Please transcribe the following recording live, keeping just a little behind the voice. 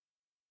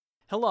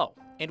Hello,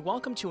 and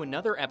welcome to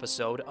another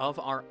episode of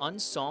our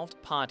Unsolved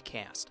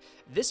podcast.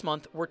 This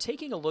month, we're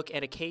taking a look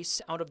at a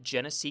case out of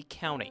Genesee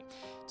County.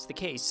 It's the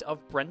case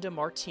of Brenda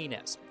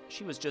Martinez.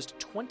 She was just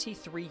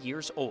 23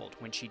 years old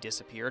when she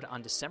disappeared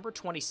on December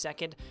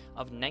 22nd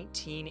of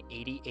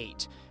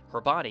 1988. Her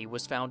body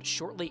was found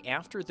shortly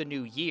after the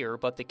new year,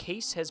 but the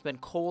case has been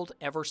cold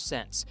ever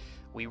since.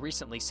 We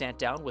recently sat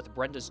down with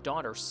Brenda's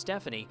daughter,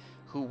 Stephanie,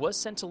 who was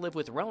sent to live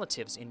with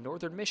relatives in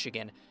northern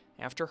Michigan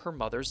after her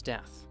mother's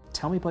death.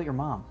 Tell me about your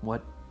mom,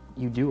 what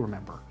you do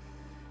remember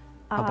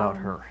about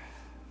her.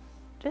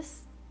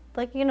 Just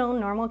like,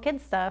 normal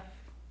kid stuff.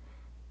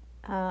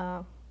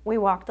 We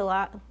walked a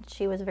lot.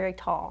 She was very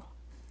tall.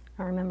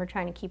 I remember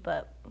trying to keep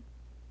up.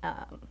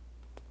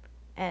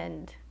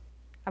 And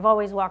I've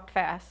always walked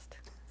fast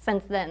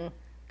since then,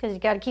 because you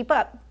got to keep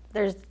up.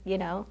 There's,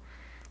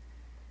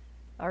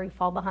 or you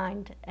fall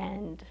behind.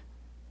 And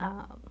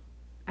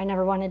I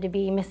never wanted to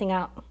be missing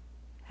out.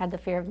 Had the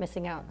fear of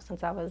missing out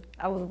since I was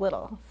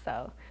little.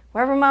 So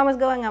wherever Mom was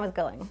going, I was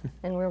going,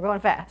 and we were going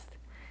fast.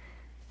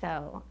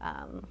 So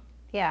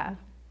yeah,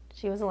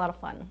 she was a lot of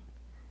fun.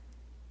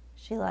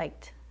 She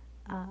liked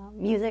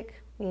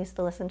music. We used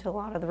to listen to a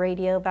lot of the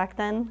radio back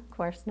then. Of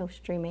course, no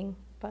streaming,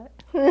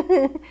 but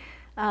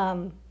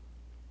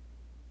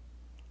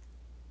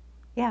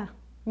yeah,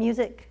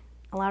 music,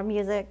 a lot of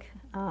music,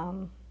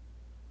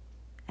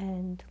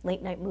 and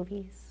late night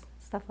movies,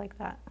 stuff like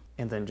that.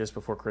 And then just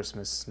before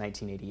Christmas,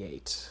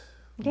 1988.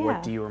 Yeah.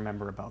 What do you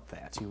remember about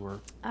that? You were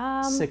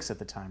 6 at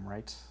the time,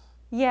 right?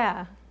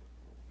 Yeah.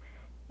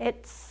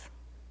 It's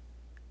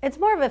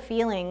more of a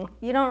feeling.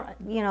 You don't,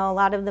 a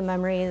lot of the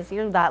memories,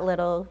 you're that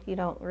little, you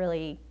don't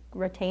really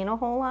retain a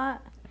whole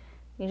lot.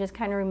 You just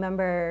kind of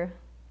remember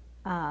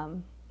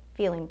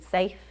feeling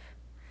safe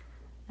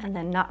and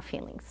then not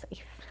feeling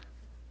safe.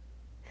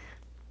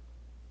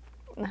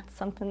 And that's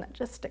something that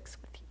just sticks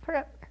with you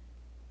forever.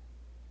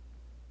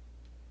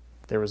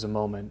 There was a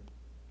moment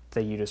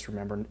that you just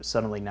remember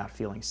suddenly not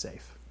feeling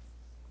safe.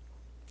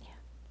 Yeah.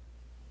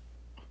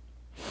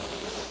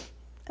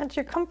 That's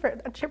your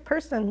comfort. That's your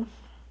person.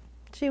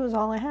 She was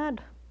all I had.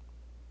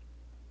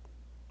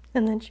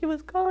 And then she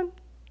was gone.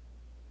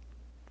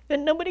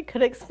 And nobody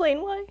could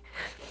explain why.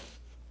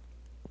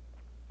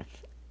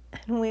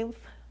 And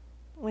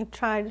we've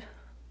tried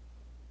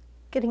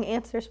getting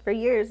answers for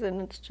years,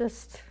 and it's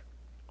just,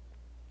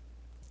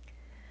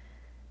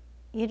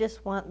 you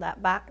just want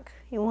that back.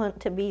 You want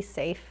to be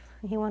safe.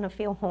 You want to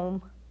feel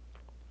home.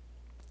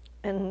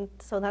 And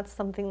so that's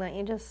something that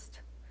you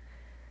just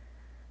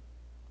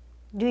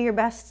do your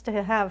best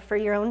to have for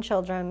your own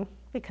children,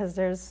 because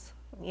there's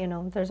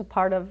a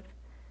part of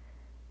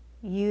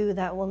you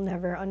that will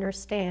never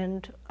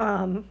understand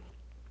how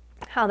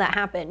that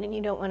happened, and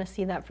you don't want to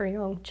see that for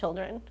your own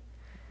children.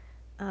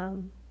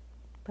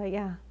 But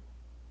yeah.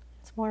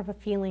 It's more of a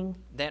feeling.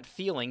 That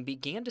feeling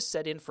began to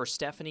set in for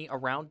Stephanie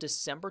around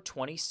December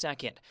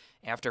 22nd,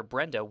 after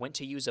Brenda went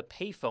to use a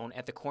payphone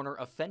at the corner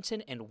of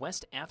Fenton and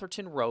West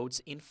Atherton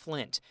Roads in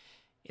Flint.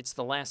 It's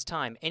the last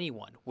time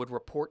anyone would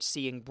report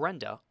seeing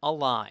Brenda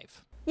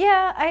alive.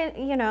 Yeah,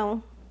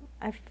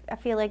 I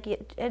feel like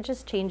it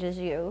just changes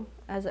you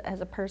as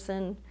a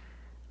person.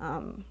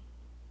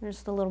 You're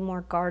just a little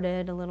more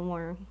guarded, a little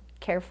more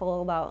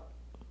careful about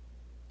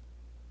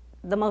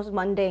the most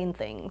mundane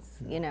things,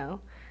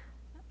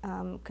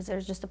 because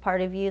there's just a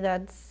part of you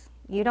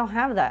you don't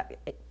have that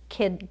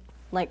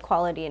kid-like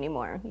quality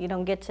anymore. You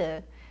don't get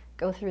to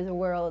go through the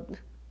world,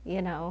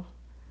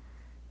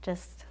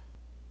 just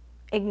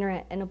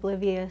ignorant and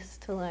oblivious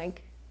to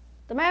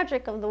the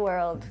magic of the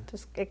world.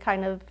 Just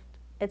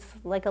it's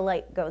like a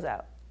light goes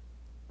out.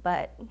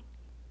 But,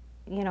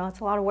 it's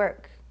a lot of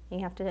work. You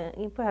have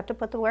to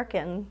put the work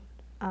in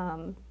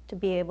to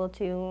be able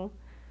to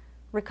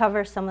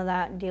recover some of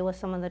that, deal with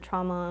some of the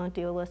trauma,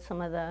 deal with some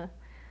of the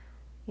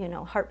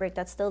heartbreak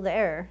that's still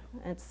there.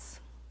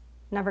 It's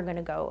never going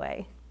to go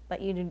away. But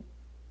you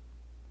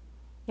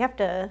have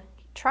to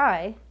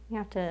try. You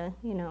have to,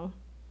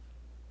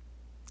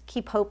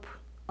 keep hope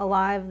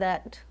alive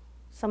that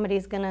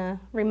somebody's going to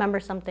remember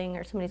something,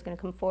 or somebody's going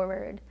to come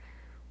forward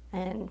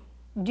and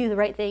do the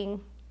right thing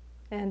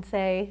and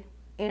say,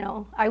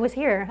 I was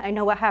here. I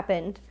know what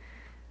happened.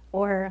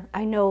 Or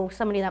I know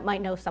somebody that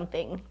might know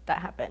something that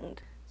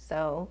happened.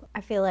 So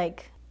I feel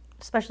like,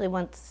 especially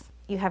once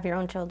you have your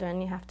own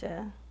children, you have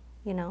to,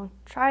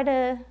 try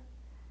to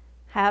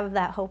have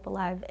that hope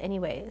alive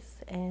anyways.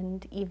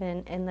 And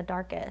even in the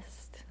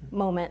darkest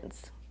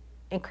moments,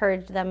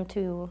 encourage them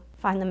to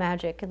find the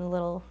magic in the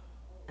little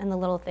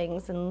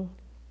things and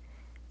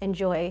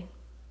enjoy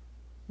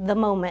the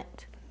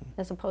moment,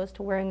 as opposed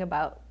to worrying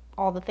about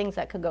all the things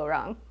that could go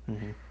wrong.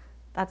 Mm-hmm.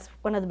 That's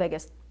one of the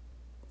biggest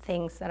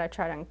things that I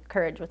try to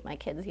encourage with my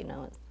kids,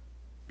 is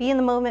be in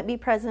the moment, be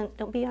present,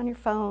 don't be on your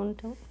phone,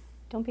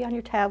 don't be on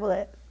your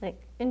tablet.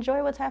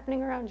 Enjoy what's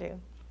happening around you.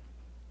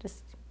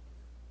 Just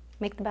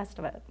make the best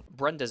of it.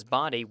 Brenda's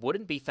body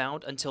wouldn't be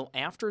found until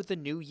after the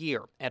new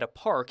year at a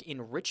park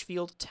in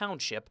Richfield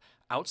Township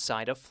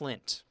outside of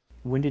Flint.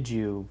 When did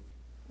you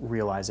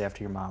realize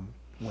after your mom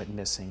went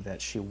missing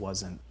that she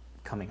wasn't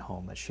coming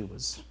home that she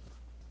was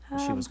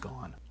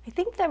gone? I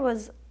think there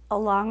was a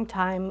long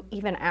time,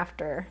 even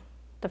after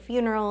the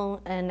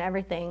funeral and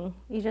everything,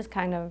 you just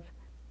kind of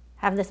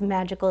have this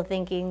magical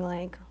thinking,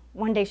 like,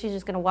 one day she's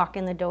just going to walk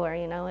in the door,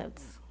 you know, it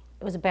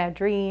was a bad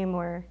dream,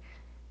 or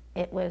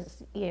it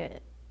was a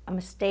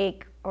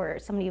mistake, or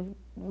somebody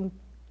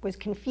was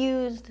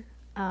confused,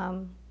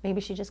 maybe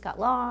she just got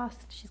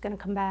lost, she's going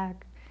to come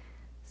back.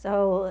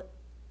 So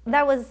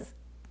that was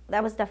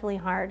definitely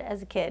hard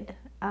as a kid,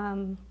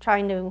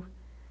 trying to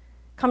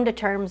come to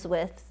terms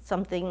with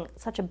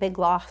such a big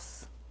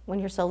loss when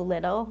you're so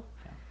little.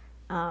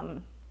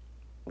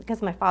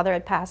 Because my father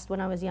had passed when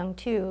I was young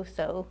too,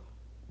 so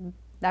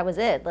that was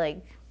it.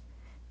 Like,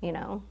 you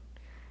know,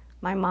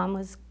 my mom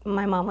was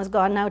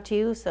gone now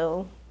too,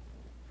 so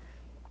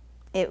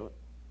it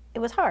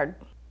was hard.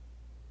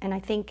 And I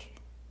think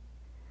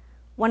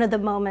one of the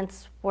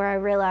moments where I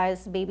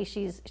realized maybe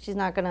she's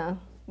not gonna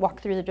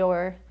walk through the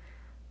door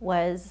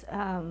was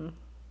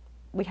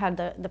we had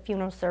the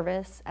funeral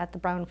service at the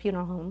Brown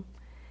Funeral Home,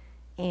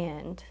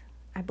 and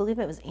I believe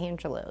it was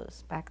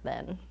Angelo's back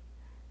then.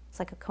 It's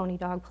like a Coney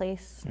dog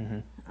place,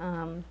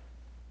 and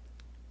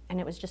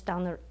it was just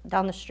down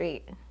the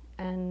street.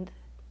 And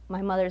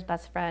my mother's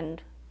best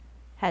friend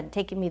had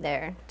taken me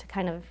there to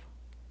kind of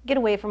get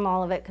away from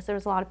all of it, because there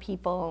was a lot of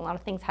people, a lot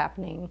of things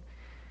happening.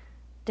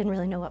 Didn't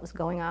really know what was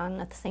going on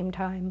at the same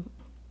time,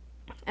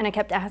 and I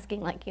kept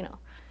asking, like, you know,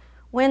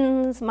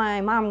 when's my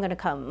mom gonna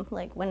come?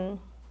 Like, when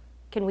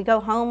can we go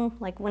home?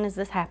 Like, when is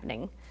this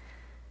happening?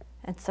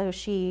 And so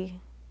she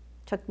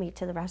took me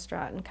to the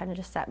restaurant and kind of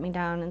just sat me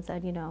down and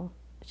said, you know,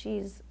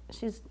 she's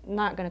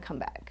not gonna come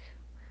back.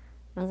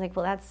 And I was like,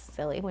 well, that's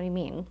silly. What do you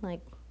mean?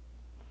 Like,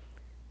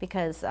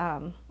 because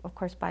of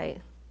course by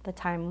the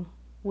time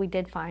we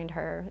did find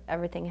her,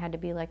 everything had to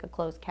be like a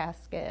closed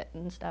casket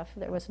and stuff.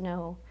 There was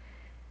no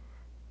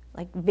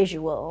like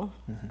visual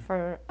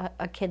for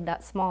a kid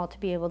that small to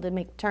be able to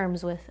make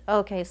terms with,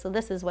 okay, so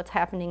this is what's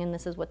happening and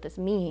this is what this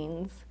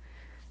means.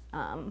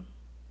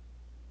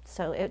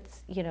 So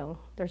it's, you know,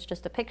 there's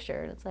just a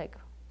picture. It's like,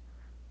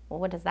 well,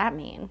 what does that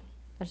mean?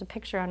 There's a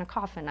picture on a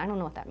coffin. I don't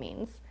know what that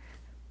means.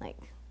 Like,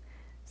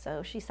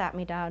 so she sat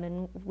me down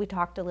and we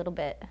talked a little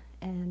bit.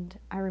 And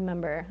I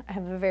remember, I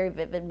have a very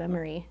vivid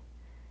memory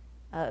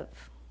of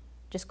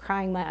just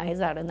crying my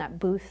eyes out in that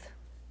booth,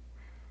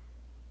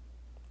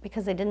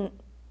 because I didn't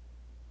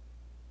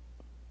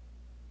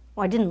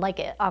like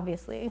it,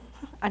 obviously.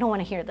 I don't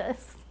want to hear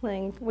this.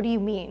 Like, what do you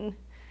mean?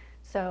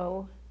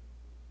 So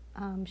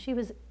she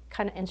was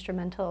kind of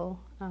instrumental,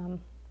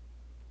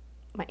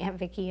 my Aunt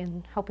Vicky,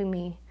 in helping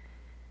me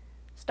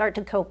start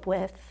to cope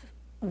with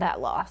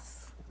that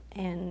loss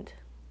and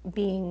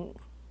being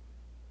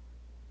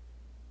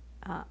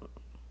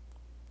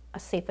a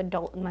safe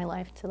adult in my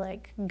life to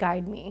like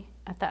guide me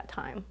at that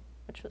time,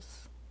 which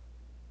was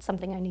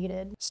something I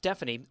needed.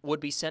 Stephanie would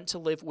be sent to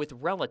live with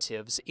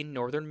relatives in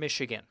northern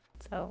Michigan.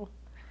 So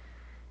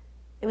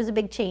it was a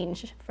big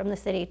change from the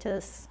city to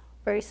this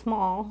very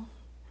small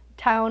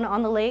town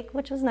on the lake,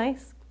 which was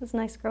nice. It was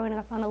nice growing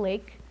up on a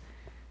lake,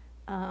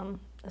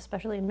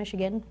 especially in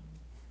Michigan,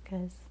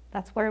 because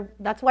that's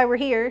why we're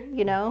here.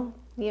 You know,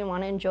 you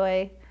want to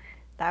enjoy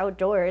the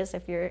outdoors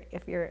if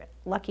you're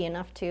lucky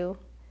enough to.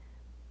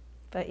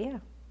 But yeah,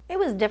 it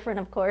was different,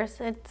 of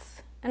course.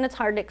 It's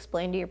hard to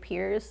explain to your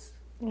peers,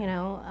 you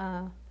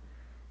know,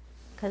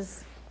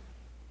 because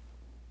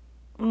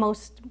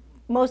most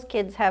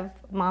kids have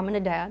a mom and a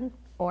dad,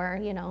 or,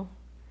 you know,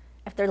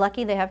 if they're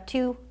lucky, they have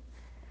two.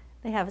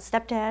 They have a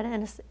stepdad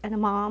and a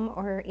mom,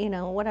 or, you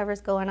know,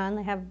 whatever's going on.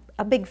 They have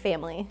a big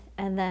family.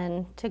 And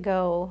then to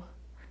go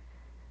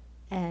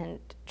and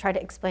try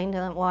to explain to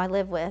them, well, I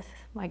live with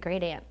my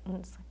great aunt. And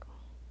it's like,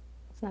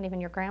 it's not even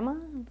your grandma?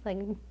 It's like,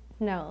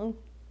 no.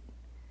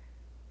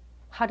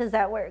 How does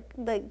that work?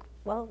 Like,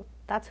 well,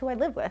 that's who I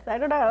live with. I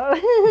don't know.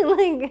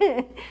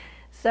 Like,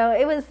 so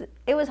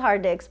it was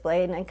hard to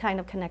explain and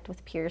kind of connect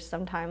with peers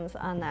sometimes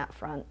on that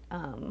front.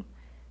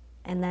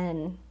 And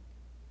then,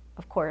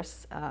 of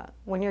course,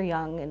 when you're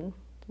young and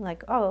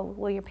like, oh,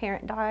 well, your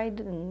parent died,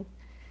 and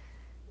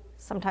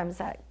sometimes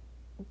that,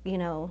 you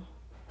know,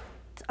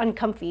 it's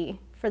uncomfy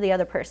for the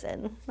other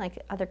person, like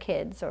other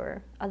kids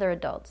or other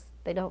adults.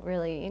 They don't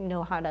really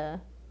know how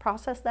to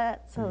process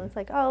that. So it's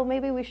like, oh,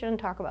 maybe we shouldn't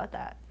talk about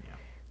that. Yeah.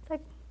 It's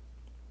like,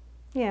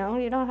 you know,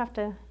 you don't have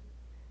to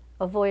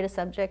avoid a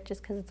subject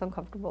just because it's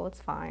uncomfortable.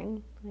 It's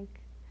fine. Like,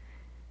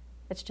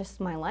 it's just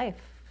my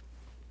life.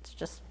 It's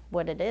just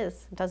what it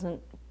is. It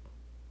doesn't,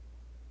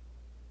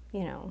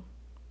 you know,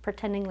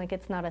 pretending like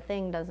it's not a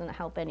thing doesn't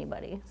help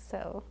anybody.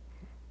 So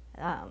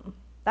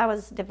that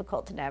was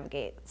difficult to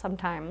navigate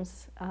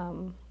sometimes,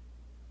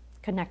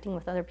 connecting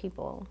with other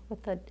people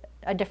with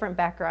a different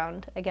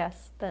background, I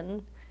guess,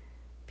 than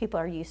people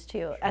are used to.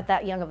 Sure. At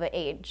that young of an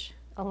age.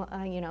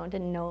 You know,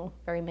 didn't know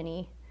very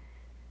many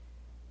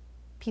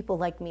people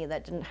like me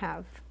that didn't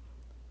have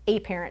a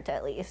parent,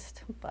 at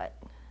least. But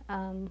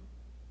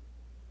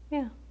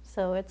yeah,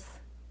 so it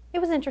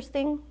was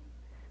interesting,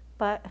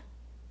 but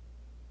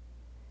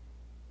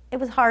it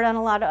was hard on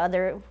a lot of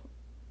other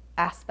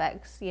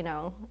aspects,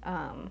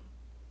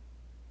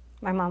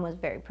 my mom was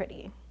very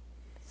pretty.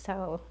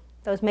 So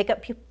those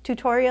makeup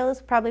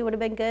tutorials probably would have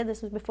been good.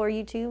 This was before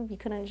YouTube. You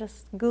couldn't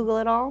just Google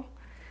it all.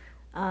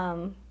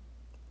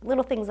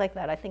 Little things like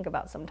that I think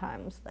about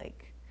sometimes,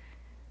 like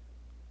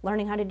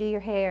learning how to do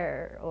your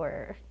hair,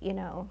 or,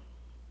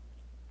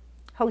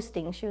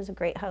 hosting. She was a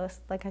great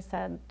host. Like I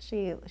said,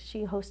 she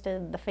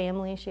hosted the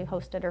family. She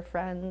hosted her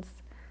friends.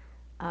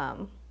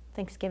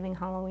 Thanksgiving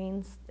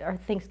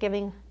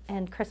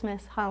and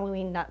Christmas.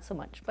 Halloween, not so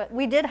much. But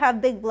we did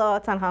have big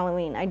blowouts on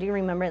Halloween. I do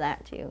remember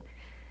that, too.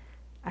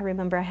 I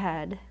remember I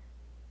had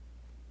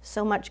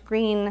so much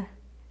green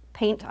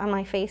paint on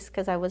my face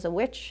because I was a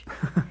witch.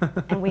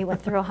 And we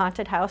went through a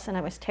haunted house, and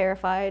I was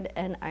terrified.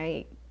 And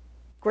I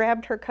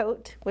grabbed her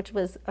coat, which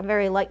was a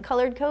very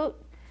light-colored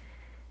coat.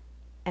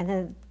 And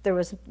then there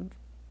was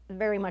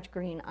very much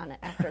green on it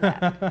after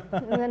that.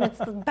 And then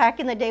it's back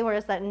in the day where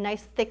it's that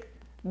nice, thick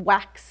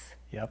wax.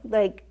 Yep.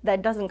 Like,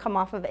 that doesn't come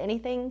off of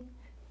anything.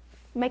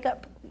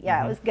 Makeup,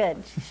 yeah, It was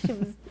good. She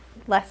was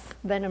less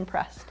than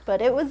impressed,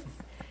 but it was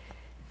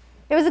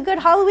a good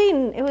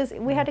Halloween.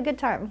 We had a good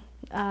time.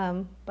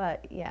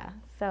 But yeah,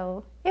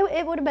 so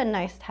it would have been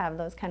nice to have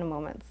those kind of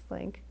moments,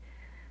 like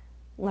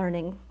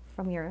learning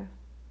from your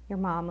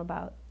mom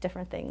about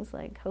different things,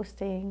 like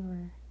hosting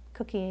or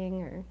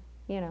cooking, or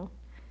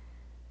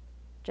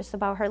just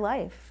about her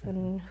life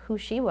and who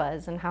she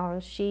was and how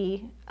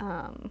she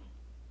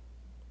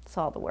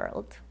saw the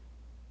world.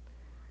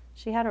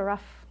 She had a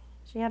rough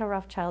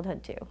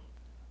childhood too.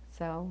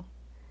 So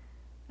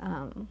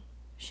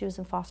she was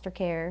in foster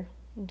care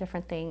and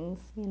different things,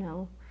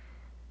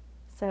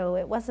 So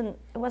it wasn't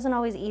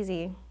always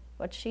easy,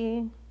 but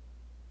she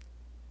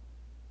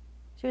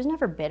was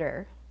never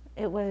bitter.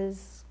 It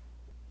always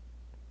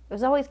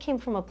came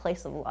from a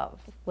place of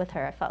love with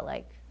her. I felt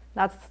like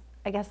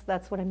I guess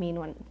that's what I mean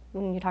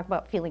when you talk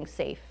about feeling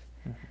safe.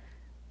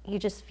 You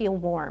just feel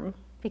warm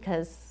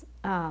because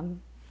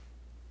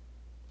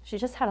she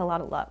just had a lot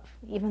of love,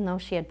 even though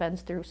she had been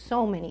through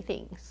so many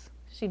things.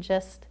 She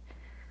just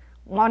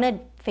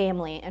wanted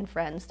family and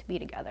friends to be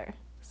together.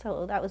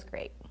 So that was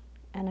great,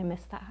 and I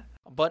miss that.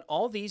 But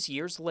all these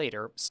years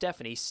later,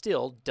 Stephanie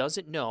still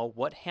doesn't know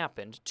what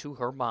happened to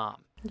her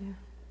mom. Yeah.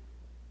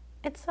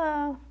 It's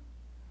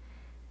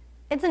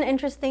an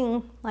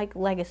interesting,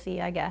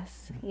 legacy, I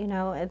guess.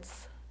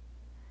 It's,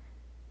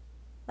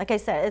 like I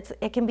said,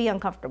 it can be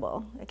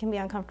uncomfortable. It can be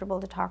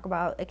uncomfortable to talk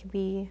about. It can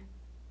be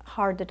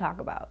hard to talk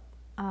about.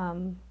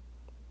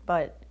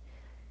 But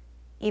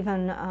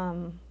even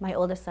my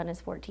oldest son is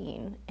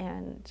 14,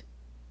 and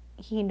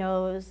he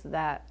knows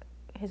that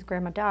his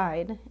grandma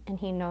died, and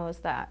he knows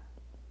that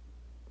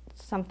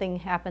something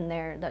happened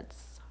there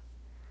that's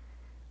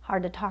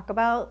hard to talk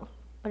about,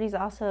 but he's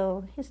just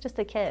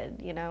a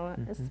kid,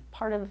 It's a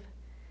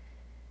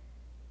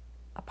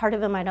part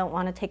of him I don't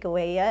want to take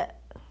away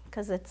yet,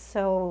 because it's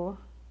so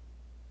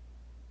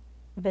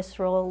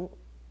visceral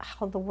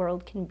how the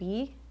world can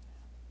be,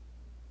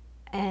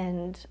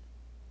 and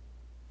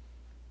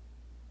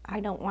I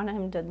don't want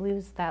him to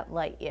lose that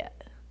light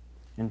yet.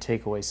 And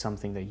take away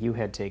something that you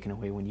had taken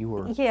away when you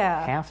were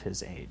half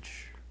his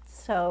age.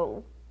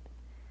 So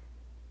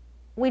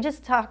we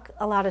just talk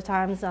a lot of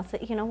times, I'll say,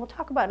 we'll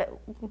talk about it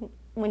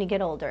when you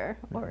get older,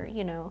 or,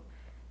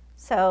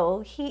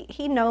 So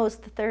he knows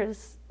that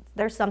there's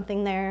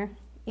something there,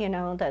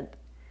 that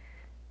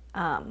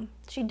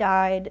she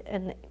died,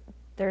 and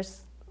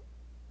there's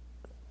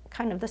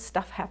kind of this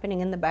stuff happening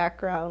in the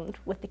background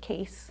with the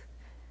case,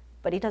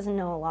 but he doesn't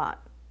know a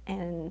lot.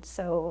 And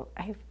so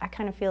I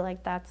kind of feel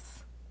like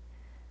that's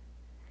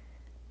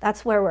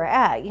where we're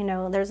at.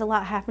 There's a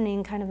lot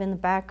happening kind of in the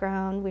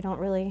background. We don't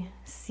really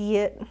see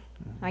it.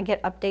 I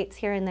get updates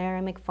here and there.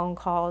 I make phone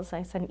calls.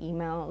 I send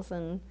emails,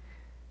 and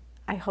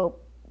I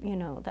hope,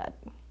 that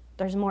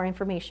there's more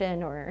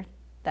information, or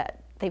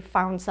that they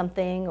found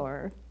something,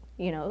 or,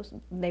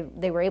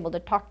 they were able to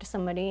talk to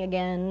somebody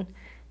again,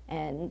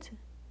 and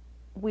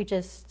we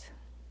just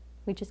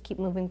keep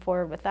moving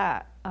forward with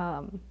that.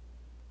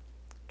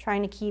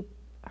 Trying to keep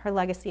her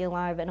legacy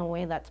alive in a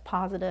way that's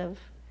positive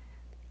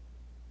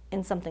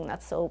in something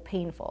that's so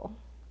painful,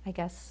 I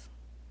guess,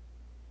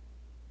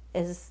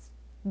 is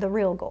the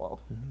real goal,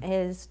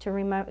 is to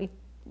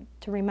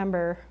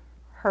remember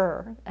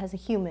her as a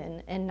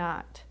human and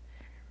not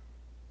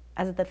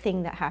as the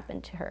thing that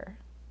happened to her,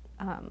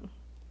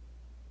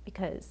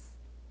 because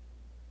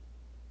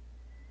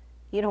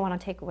you don't want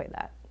to take away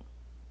that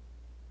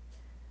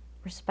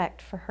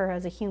respect for her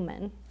as a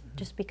human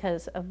just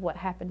because of what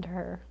happened to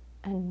her.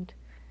 And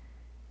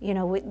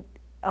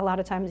a lot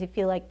of times you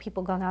feel like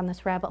people go down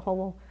this rabbit hole.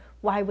 Well,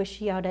 why was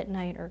she out at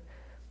night, or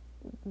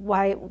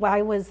why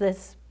was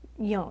this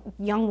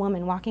young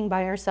woman walking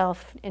by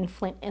herself in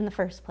Flint in the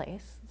first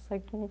place? It's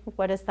like,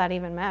 what does that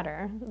even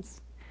matter?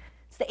 It's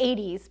the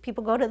 80s.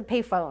 People go to the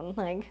payphone,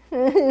 like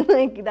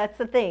that's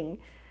the thing,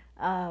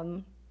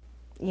 and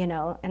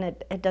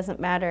it doesn't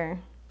matter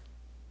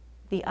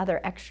the other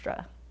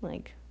extra.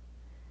 Like,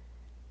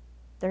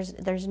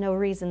 there's no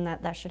reason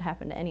that should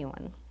happen to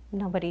anyone.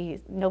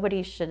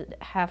 Nobody should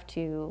have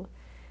to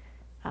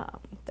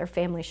their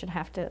family should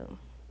have to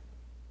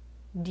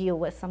deal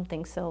with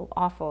something so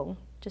awful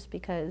just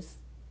because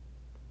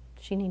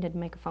she needed to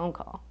make a phone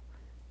call.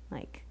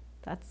 Like,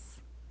 that's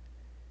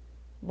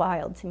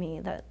wild to me,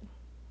 that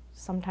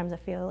sometimes I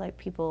feel like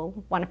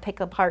people want to pick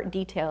apart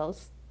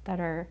details that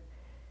are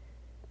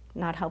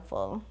not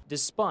helpful.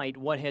 Despite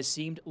what has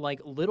seemed like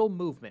little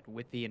movement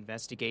with the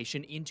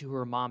investigation into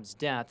her mom's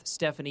death,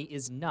 Stephanie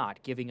is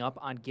not giving up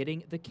on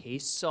getting the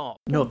case solved.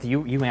 No,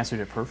 you answered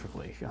it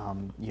perfectly.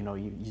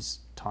 You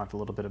talked a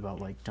little bit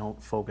about, like,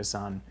 don't focus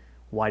on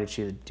why did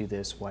she do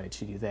this, why did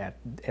she do that.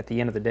 At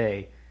the end of the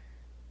day,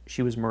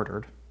 she was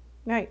murdered.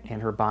 Right.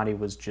 And her body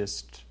was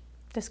just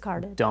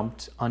discarded,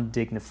 dumped,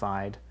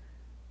 undignified,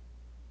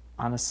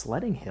 on a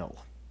sledding hill.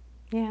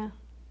 Yeah.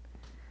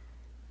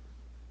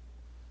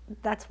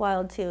 That's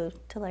wild too,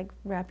 to like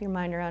wrap your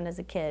mind around as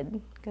a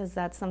kid, because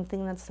that's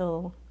something that's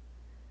so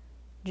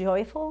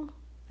joyful,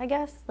 I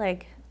guess.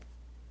 Like,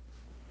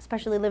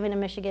 especially living in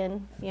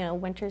Michigan,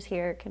 winters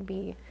here can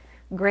be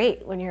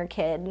great when you're a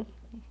kid.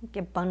 You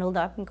get bundled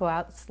up and go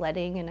out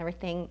sledding and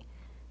everything.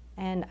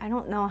 And I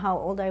don't know how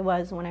old I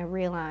was when I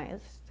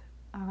realized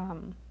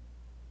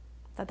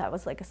that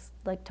was like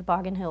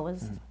Toboggan Hill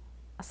was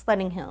a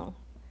sledding hill.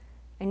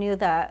 I knew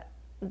that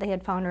they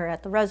had found her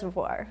at the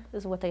reservoir,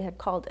 is what they had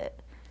called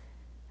it.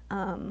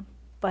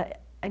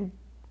 But I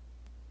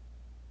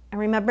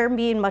remember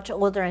being much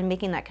older and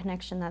making that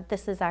connection that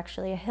this is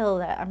actually a hill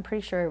that I'm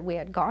pretty sure we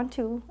had gone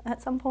to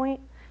at some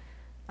point,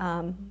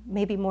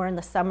 maybe more in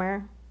the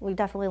summer. We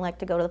definitely like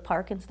to go to the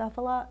park and stuff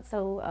a lot,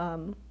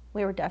 so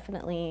we were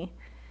definitely,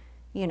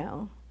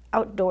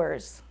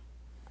 outdoors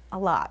a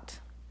lot,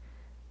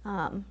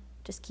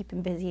 just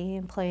keeping busy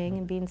and playing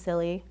and being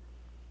silly.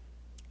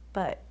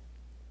 But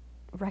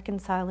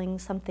reconciling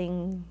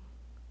something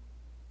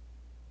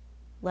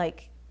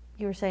like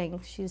you were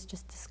saying, she's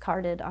just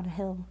discarded on a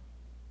hill.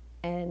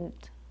 And,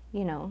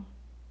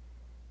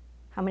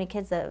 how many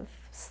kids have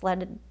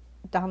sledded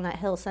down that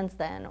hill since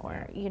then,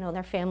 or,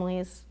 their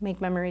families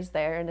make memories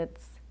there, and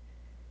it's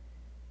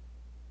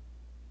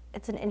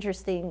an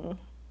interesting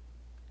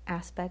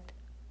aspect.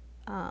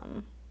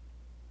 A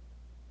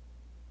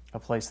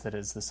place that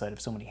is the site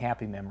of so many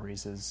happy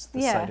memories is the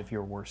Yeah. site of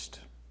your worst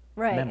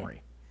Right.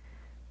 memory.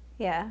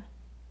 Yeah.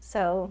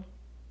 So,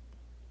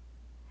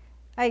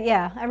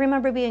 I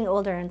remember being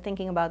older and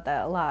thinking about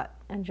that a lot,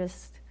 and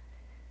just,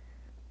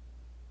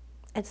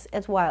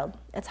 it's wild.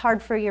 It's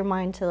hard for your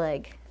mind to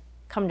like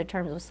come to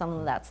terms with some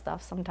of that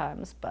stuff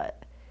sometimes,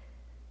 but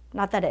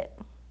not that it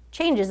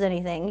changes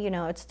anything.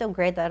 It's still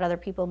great that other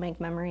people make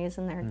memories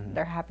and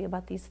they're happy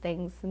about these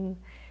things, and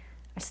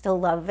I still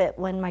love it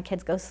when my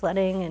kids go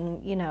sledding,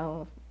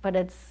 and but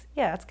it's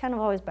kind of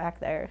always back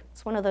there.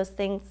 It's one of those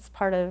things. It's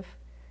part of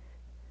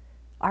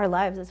our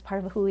lives. It's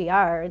part of who we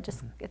are.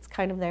 It's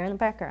kind of there in the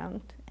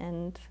background,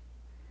 and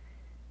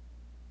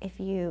if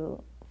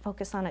you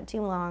focus on it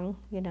too long,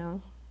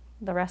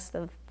 the rest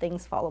of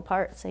things fall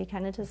apart. So you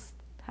kind of just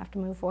have to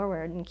move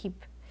forward and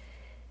keep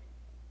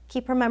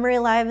her memory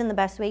alive in the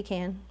best way you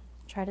can.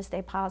 Try to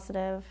stay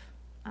positive,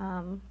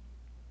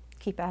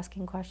 keep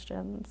asking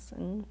questions,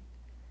 and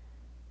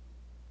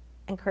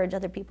encourage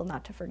other people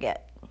not to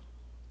forget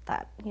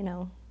that,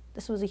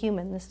 this was a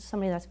human. This is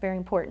somebody that's very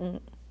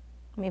important,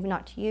 maybe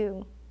not to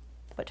you,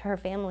 but to her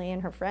family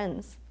and her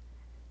friends.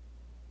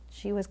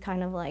 She was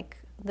kind of like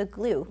the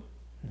glue.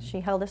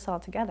 She held us all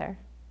together.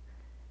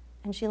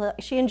 And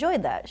she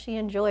enjoyed that. She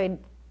enjoyed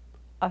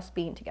us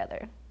being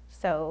together.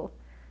 So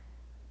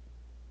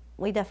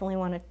we definitely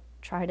want to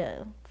try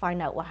to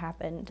find out what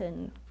happened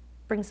and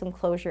bring some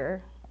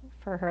closure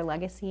for her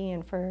legacy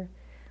and for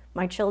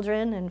my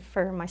children and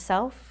for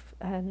myself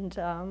and,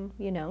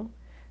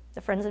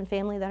 the friends and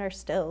family that are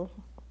still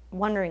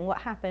wondering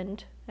what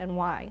happened and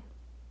why.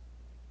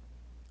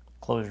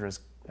 Closure is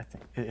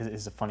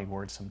a funny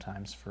word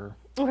sometimes for,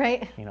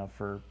 right.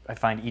 I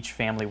find each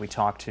family we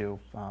talk to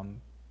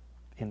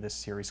in this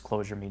series,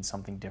 closure means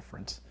something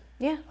different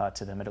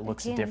to them, and it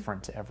looks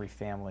different to every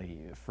family.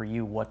 For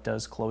you, what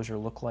does closure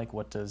look like?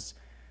 What does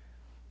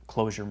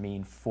closure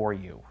mean for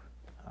you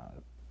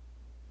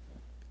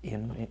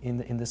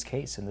in this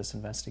case, in this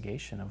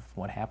investigation of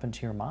what happened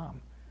to your mom?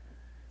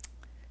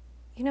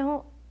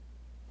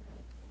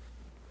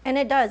 And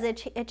it does,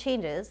 it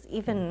changes,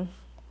 even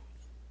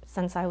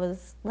since I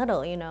was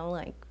little,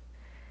 like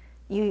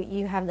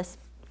you have this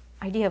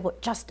idea of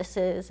what justice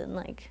is, and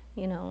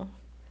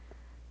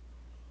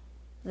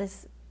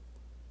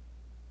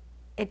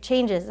it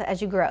changes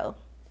as you grow.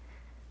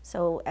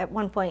 So at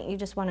one point you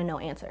just want to know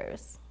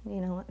answers,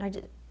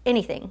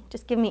 anything,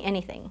 just give me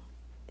anything.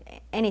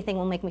 Anything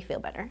will make me feel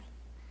better.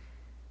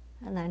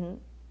 And then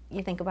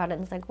you think about it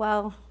and it's like,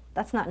 well,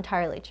 that's not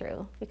entirely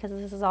true, because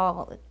it's a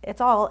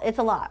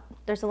lot.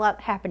 There's a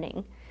lot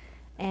happening,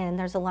 and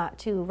there's a lot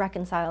to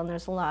reconcile, and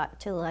there's a lot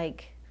to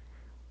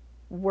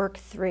work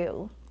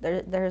through.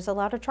 There's a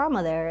lot of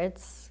trauma there.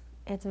 It's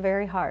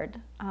very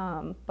hard.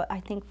 But I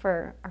think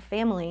for our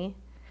family,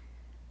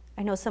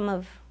 I know some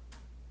of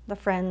the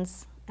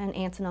friends and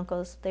aunts and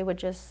uncles, they would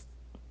just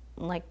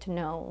like to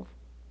know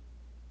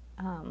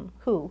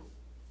who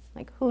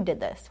like who did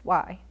this,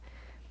 why,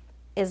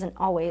 isn't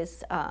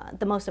always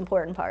the most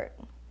important part.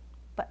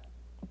 But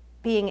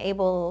being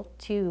able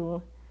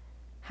to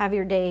have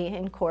your day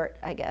in court,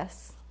 I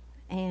guess,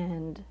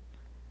 and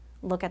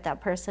look at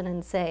that person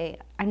and say,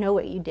 I know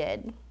what you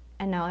did,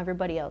 and now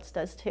everybody else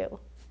does too.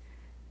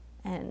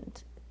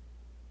 And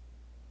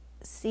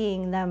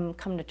seeing them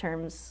come to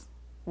terms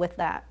with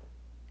that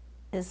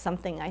is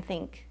something I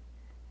think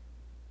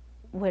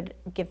would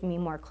give me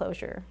more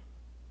closure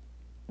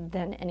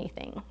than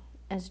anything,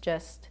 is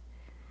just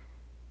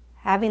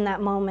having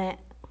that moment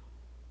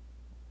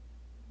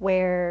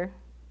where,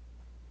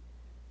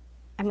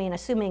 I mean,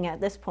 assuming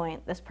at this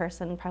point this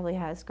person probably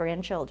has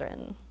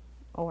grandchildren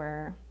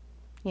or,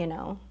 you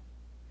know,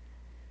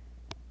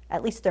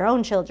 at least their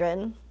own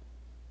children,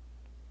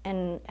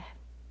 and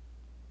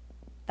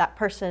that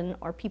person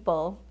or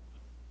people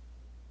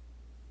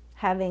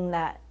having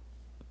that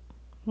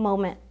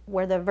moment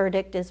where the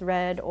verdict is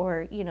read,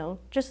 or, you know,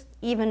 just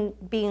even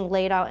being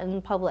laid out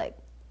in public,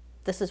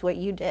 this is what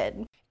you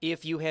did.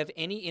 If you have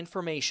any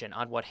information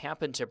on what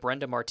happened to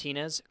Brenda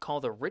Martinez, call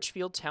the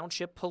Richfield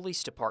Township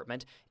Police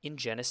Department in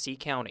Genesee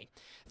County.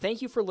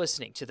 Thank you for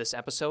listening to this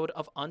episode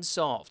of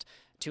Unsolved.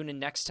 Tune in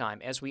next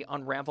time as we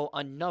unravel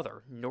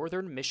another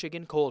Northern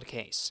Michigan cold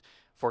case.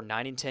 For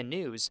 9 and 10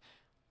 News,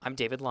 I'm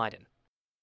David Lyden.